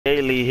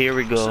daily. Here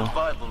we go.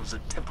 Survival is a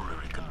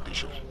temporary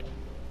condition.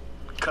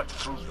 Cut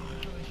through them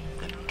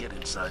and get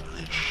inside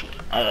this ship.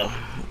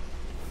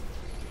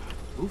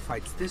 Who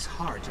fights this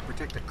hard to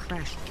protect a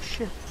crashed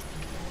ship?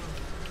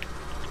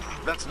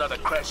 That's not a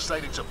crash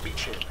site, it's a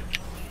beachhead.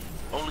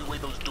 Only way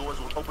those doors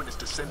will open is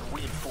to send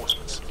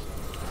reinforcements.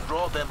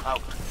 Draw them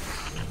out.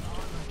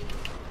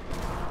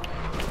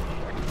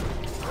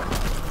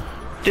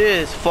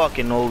 This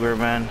fucking ogre,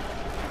 man.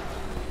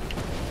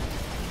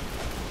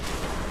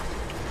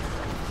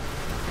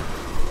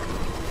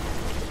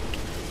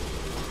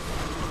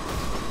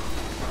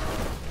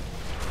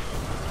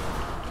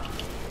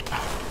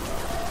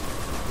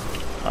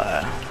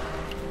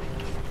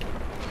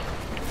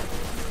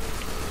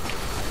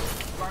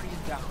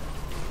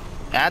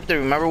 Anthony,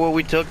 remember where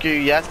we took you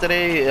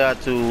yesterday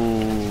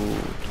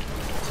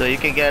so you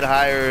can get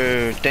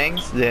higher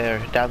things? There,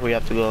 that's where you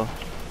have to go.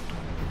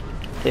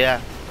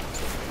 Yeah,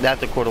 that's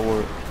the Quarter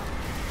Work.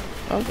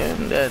 Okay,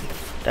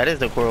 that is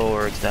the Quarter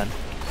Works then.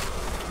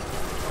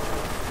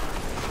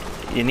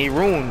 You need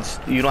runes.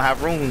 You don't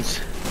have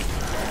runes.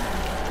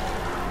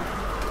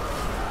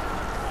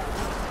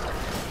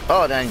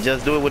 Oh, then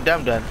just do it with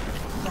them then.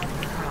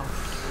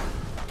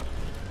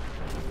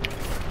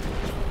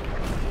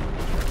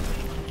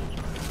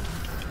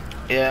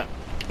 Yeah.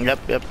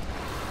 Yep.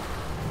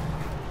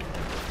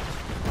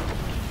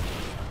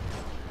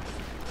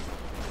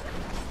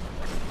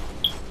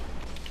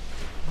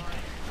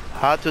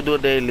 How to do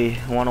daily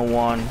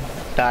 101.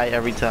 Die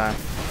every time.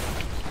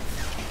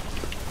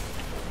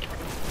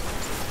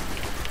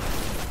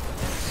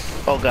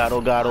 Oh god.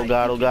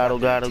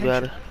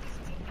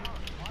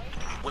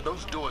 When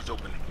those doors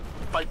open,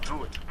 fight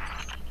through it.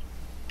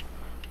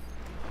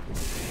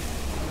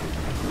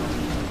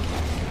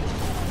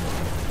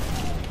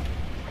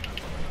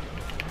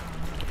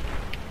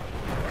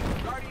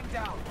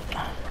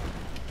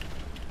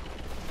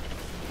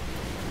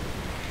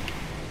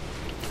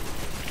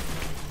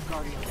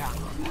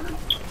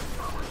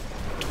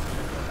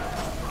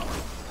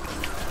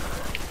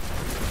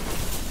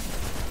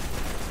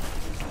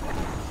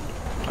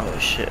 Oh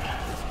shit.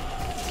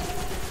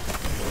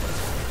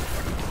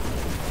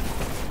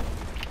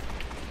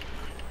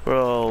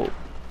 Bro.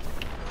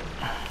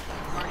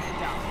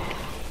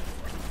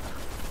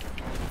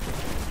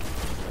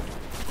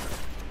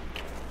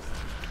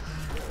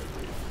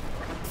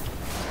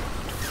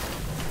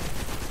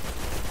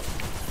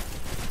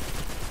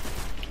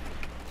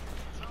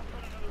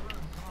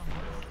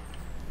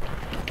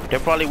 They'll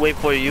probably wait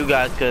for you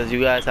guys because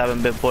you guys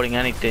haven't been putting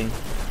anything.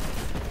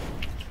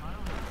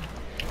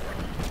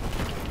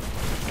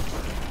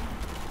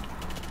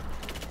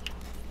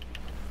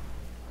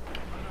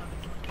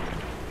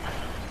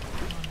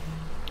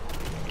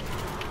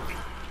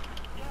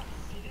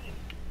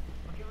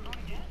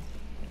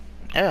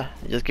 Yeah,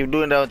 just keep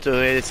doing that until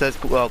it says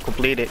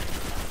completed.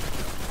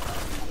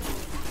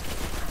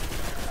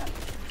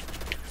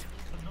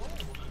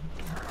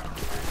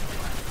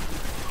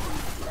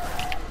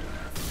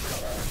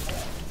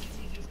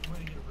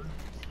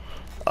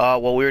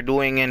 What we're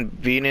doing in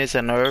Venus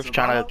and Earth,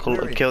 trying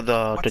to kill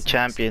the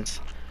champions.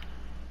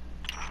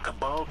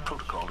 Cabal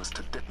protocol is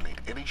to detonate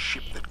any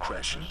ship that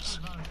crashes.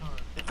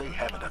 If they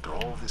haven't after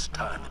all this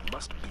time, it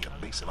must be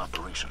a base of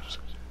operations.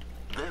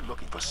 They're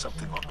looking for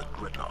something on the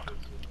Dreadnought.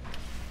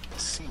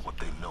 See what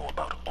they know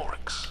about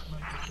Oryx.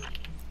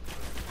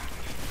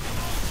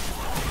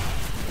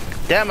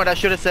 Damn it, I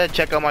should have said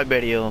check out my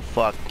video.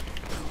 Fuck.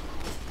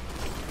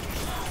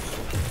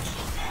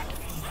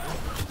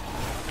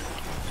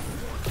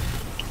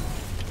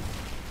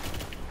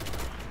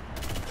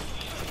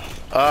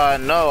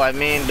 No, I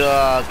mean,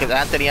 cause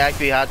Anthony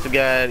actually had to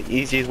get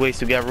easiest ways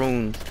to get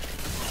runes.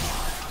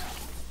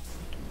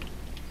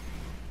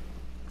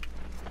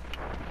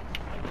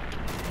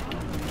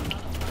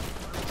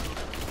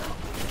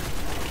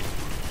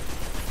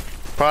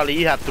 Probably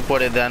you have to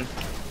put it then.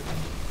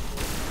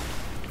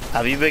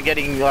 Have you been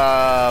getting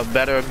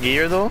better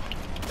gear though?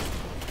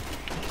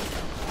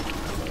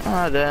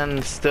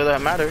 Then still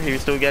doesn't matter. You're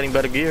still getting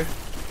better gear.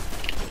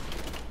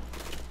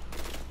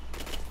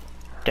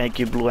 Thank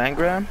you, Blue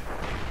Engram.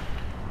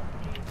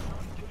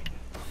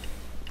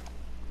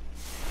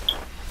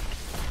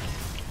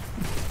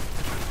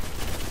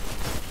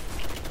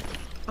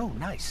 Oh,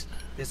 nice.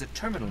 There's a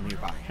terminal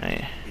nearby.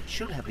 Hey. It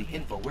should have the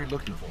info we're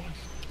looking for.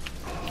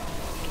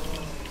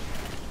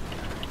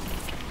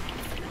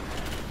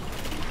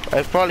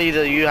 It's probably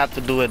either you have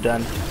to do it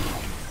then.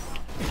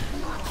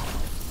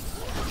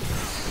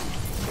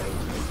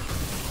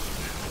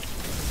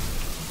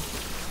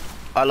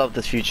 I love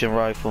this future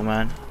rifle,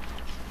 man.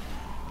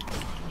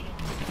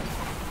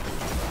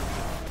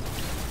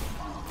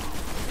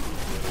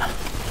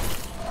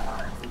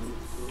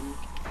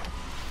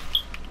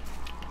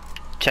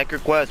 Check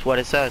your quest, what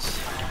it says.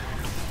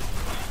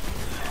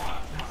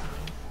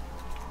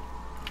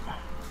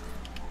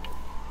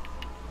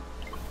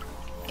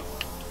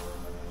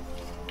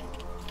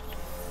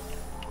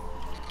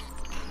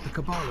 The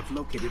Cabal have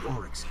located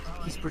Oryx.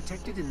 He's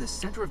protected in the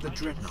center of the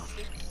Dreadnought,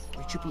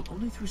 reachable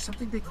only through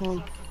something they call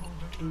a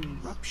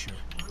rupture.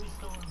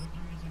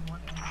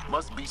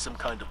 Must be some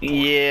kind of portal.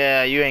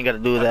 Yeah, you ain't gotta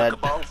do Have that. the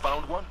Cabal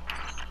found one?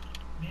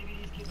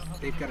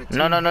 They've got a No, team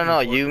no, no, no.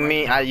 looking for You it right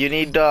mean now. you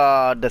need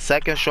the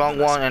second strong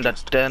one and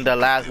then the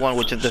last one,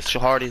 which is the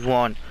hardest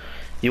one.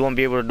 You won't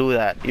be able to do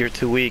that. You're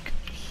too weak.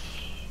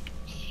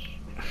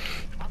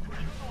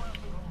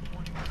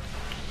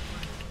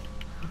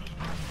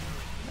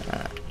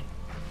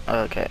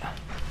 Okay.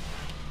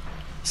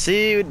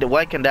 See,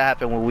 why can that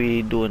happen when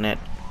we doing it?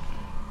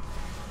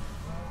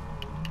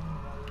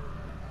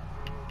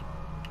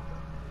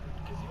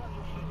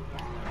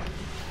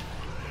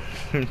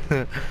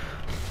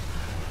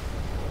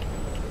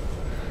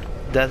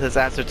 That's his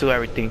answer to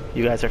everything.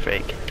 You guys are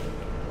fake.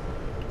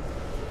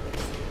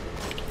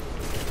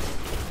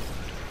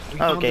 We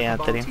found Okay, the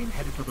Cabal Anthony. team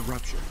headed for the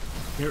rupture.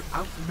 They're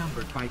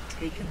outnumbered by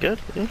Taken. Good.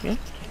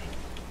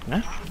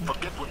 Yeah.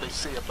 Forget what they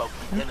say about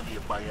the enemy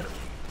of my enemy.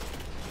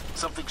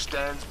 Something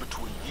stands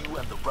between you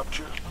and the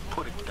rupture.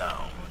 Put it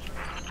down.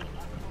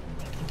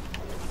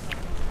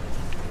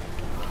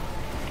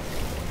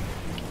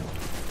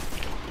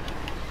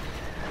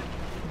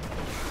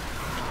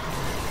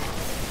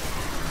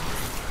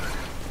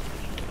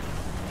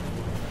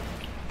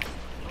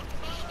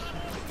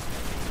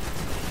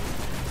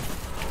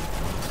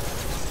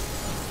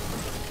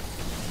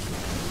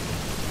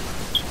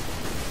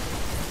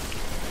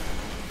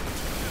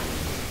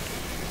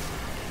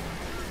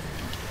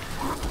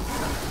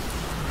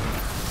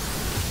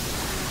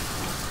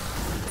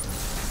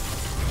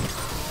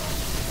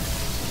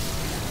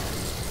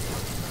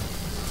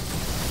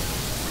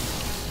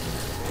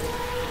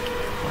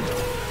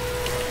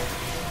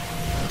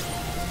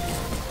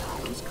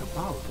 Those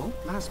Cabal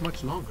won't last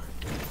much longer.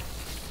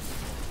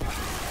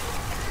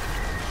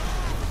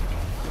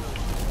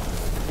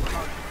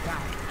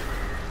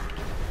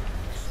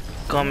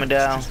 Coming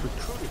down. Just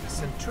recruited a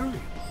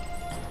Centurion.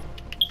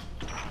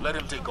 Let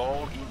him take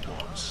all he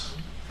wants.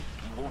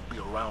 He won't be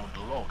around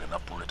long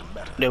enough for it to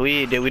matter. Did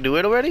we do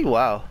it already?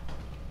 Wow.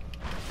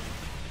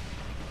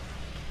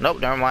 Nope,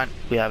 never mind.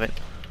 We haven't.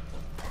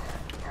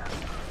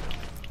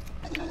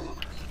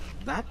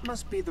 That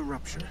must be the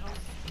rupture.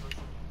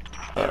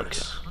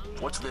 Eris,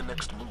 what's their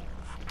next move?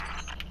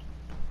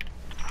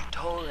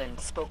 Toland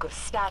spoke of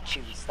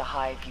statues the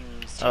Hive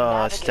used to Oh,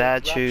 navigate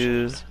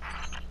statues. ruptures.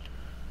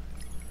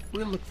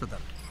 We'll look for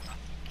them.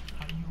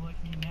 How do you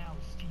like me now,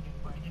 Stephen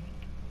Brennan?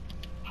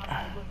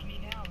 How do you like me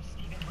now,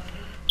 Stephen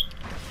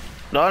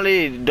Brennan? The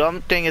only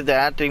dumb thing is that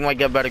Anthony might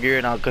get better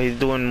gear now because he's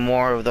doing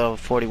more of the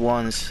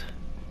 41s.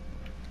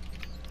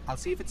 I'll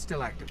see if it's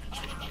still active.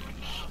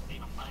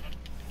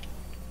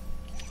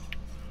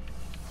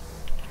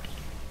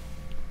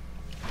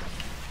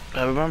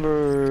 I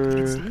remember.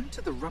 It's linked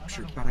to the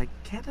rupture, but I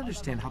can't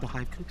understand how the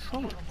Hive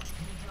control it.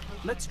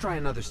 Let's try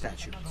another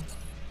statue.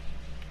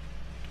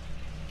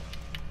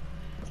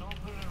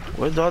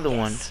 Where's the other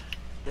one? Yes.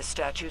 The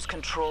statues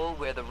control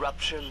where the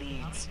rupture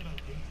leads.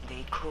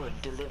 They could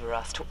deliver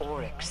us to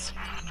Oryx.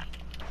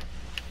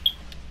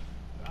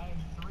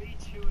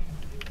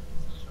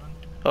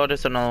 Oh,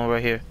 there's another one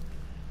right here.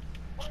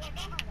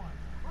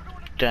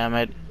 Damn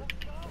it.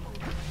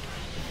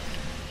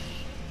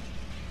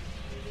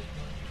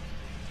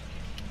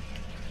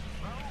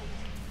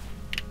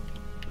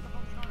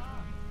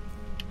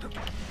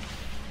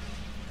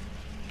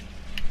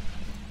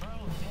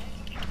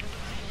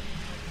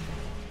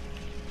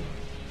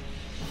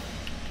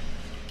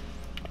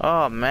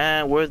 Oh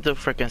man, where's the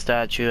freaking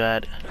statue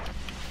at?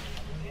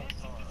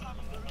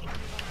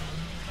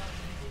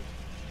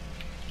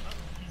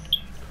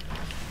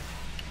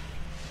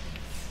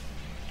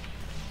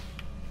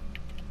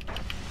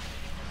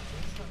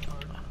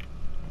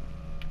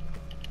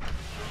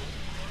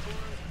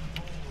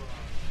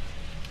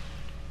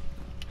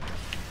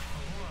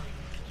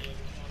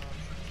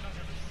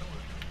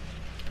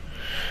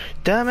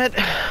 Damn it.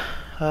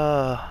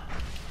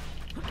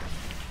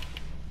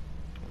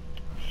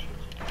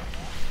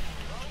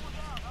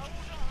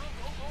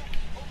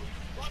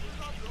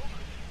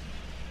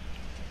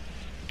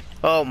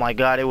 Oh my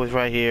god, it was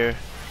right here.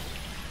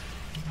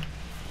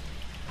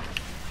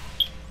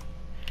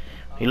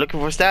 You looking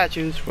for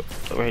statues?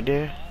 Right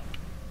there.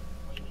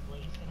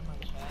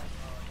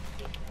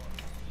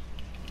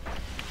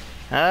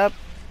 Up.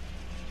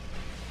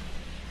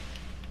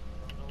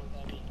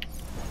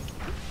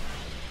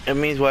 It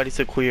means what is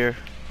a queer.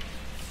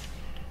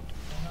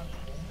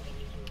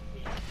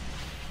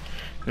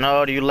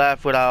 No, you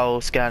laugh without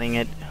scanning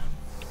it.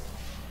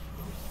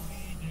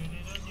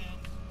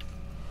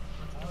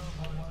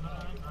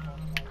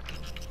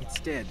 It's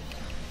dead.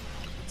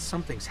 But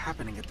something's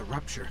happening at the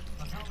rupture.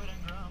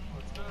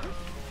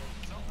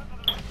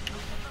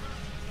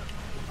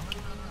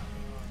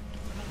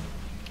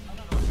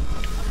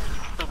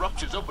 The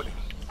rupture's opening.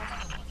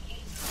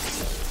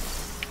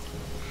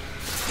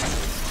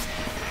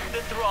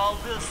 The Thrall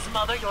will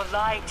smother your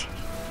light.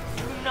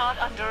 Do not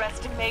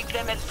underestimate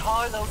them as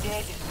Tarlo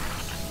did.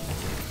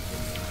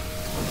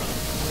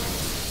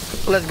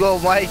 Let's go,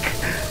 Mike.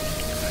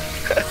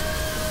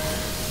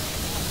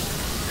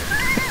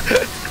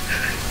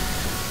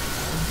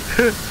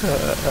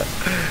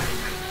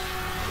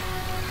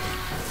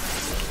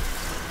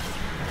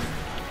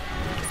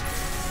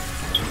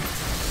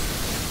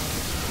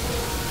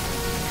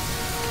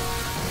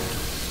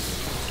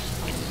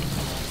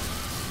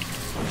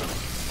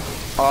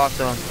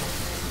 Awesome.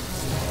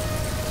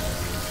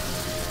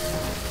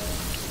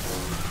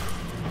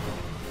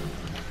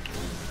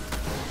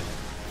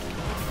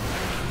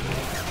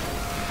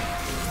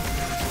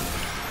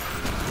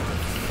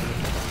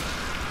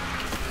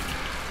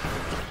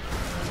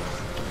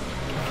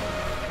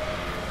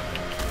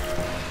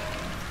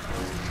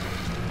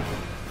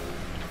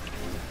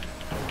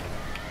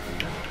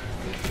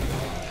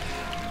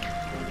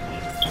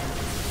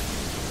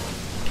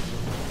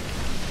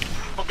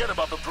 Forget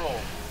about the draw.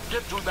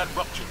 Get through that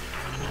rupture.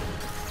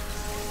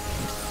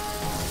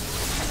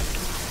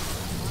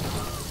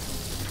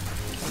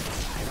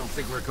 I don't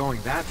think we're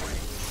going that way.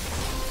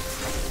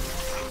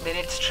 Then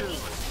it's true.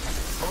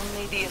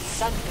 Only the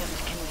Ascendant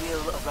can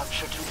will a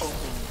rupture to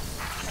open.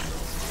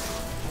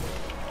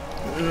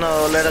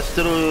 No, let us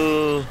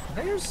through.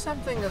 There's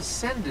something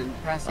Ascendant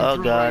passing Oh,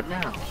 through God.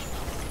 right now.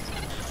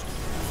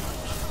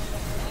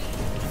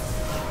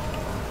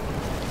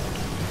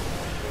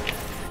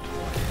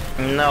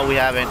 No, we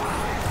haven't.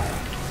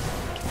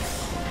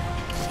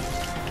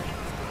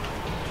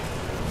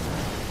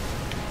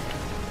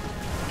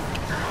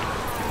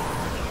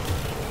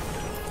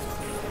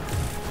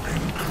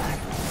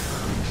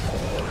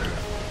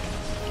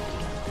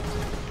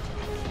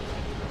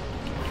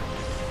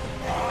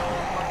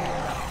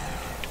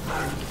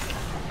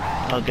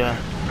 Okay.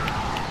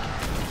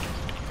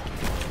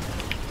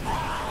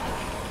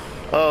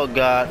 Oh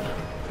God.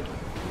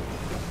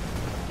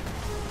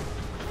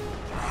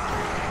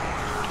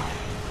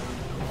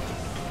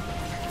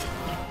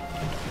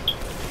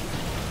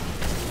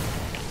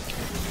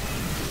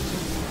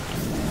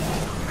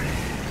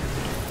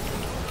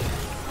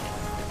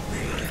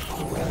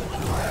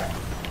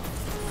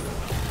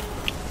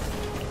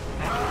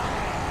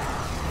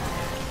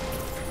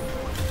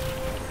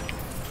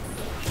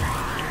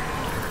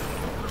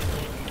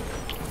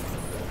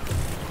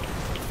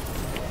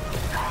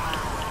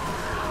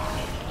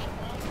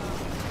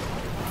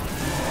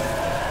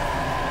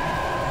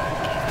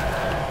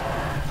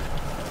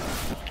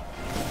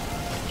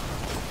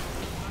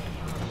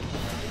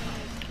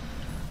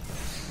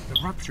 The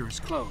rupture is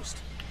closed.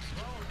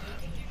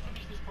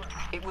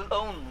 It will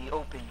only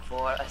open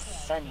for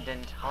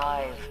Ascendant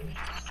Hive.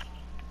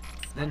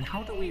 Then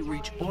how do we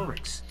reach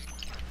Oryx?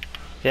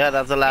 Yeah,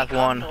 that's the last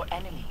Become one. your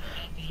enemy.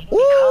 Woo!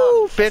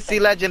 Become 50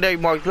 Ascendant. legendary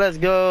marks. Let's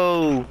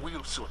go.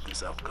 We'll sort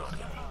this out,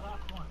 Guardian.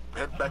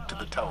 Head back to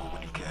the tower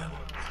when you can.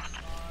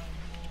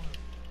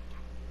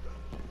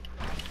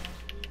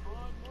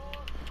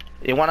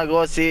 You wanna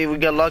go see if we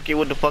get lucky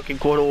with the fucking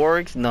Court of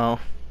Works? No.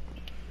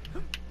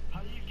 How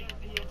do you get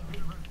the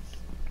three roots?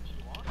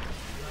 You want?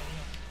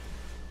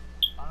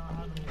 I don't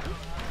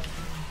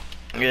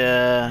have any.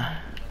 Yeah.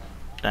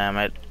 Damn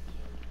it.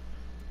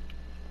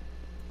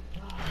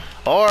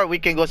 Or we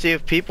can go see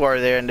if people are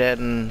there and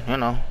then, you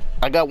know.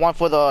 I got one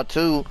for the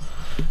 2.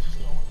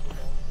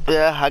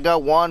 Yeah, I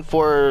got one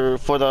for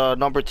the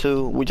number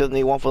 2. We just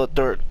need one for the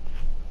 3rd.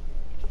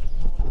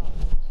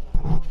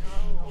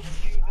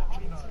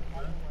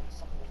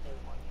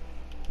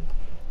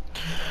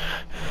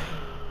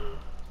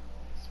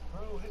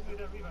 Bro, hit me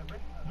that revive,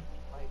 right?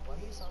 Like, why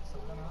do you sound so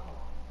good now?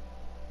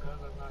 Because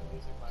I'm not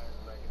using my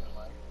regular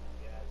life.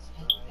 Yeah, it's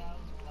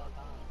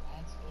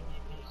That's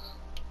EVP.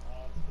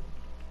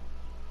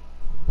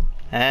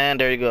 And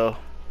there you go.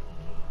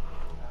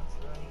 That's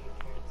right. I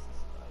used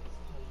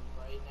to tell you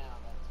right now.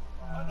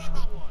 That's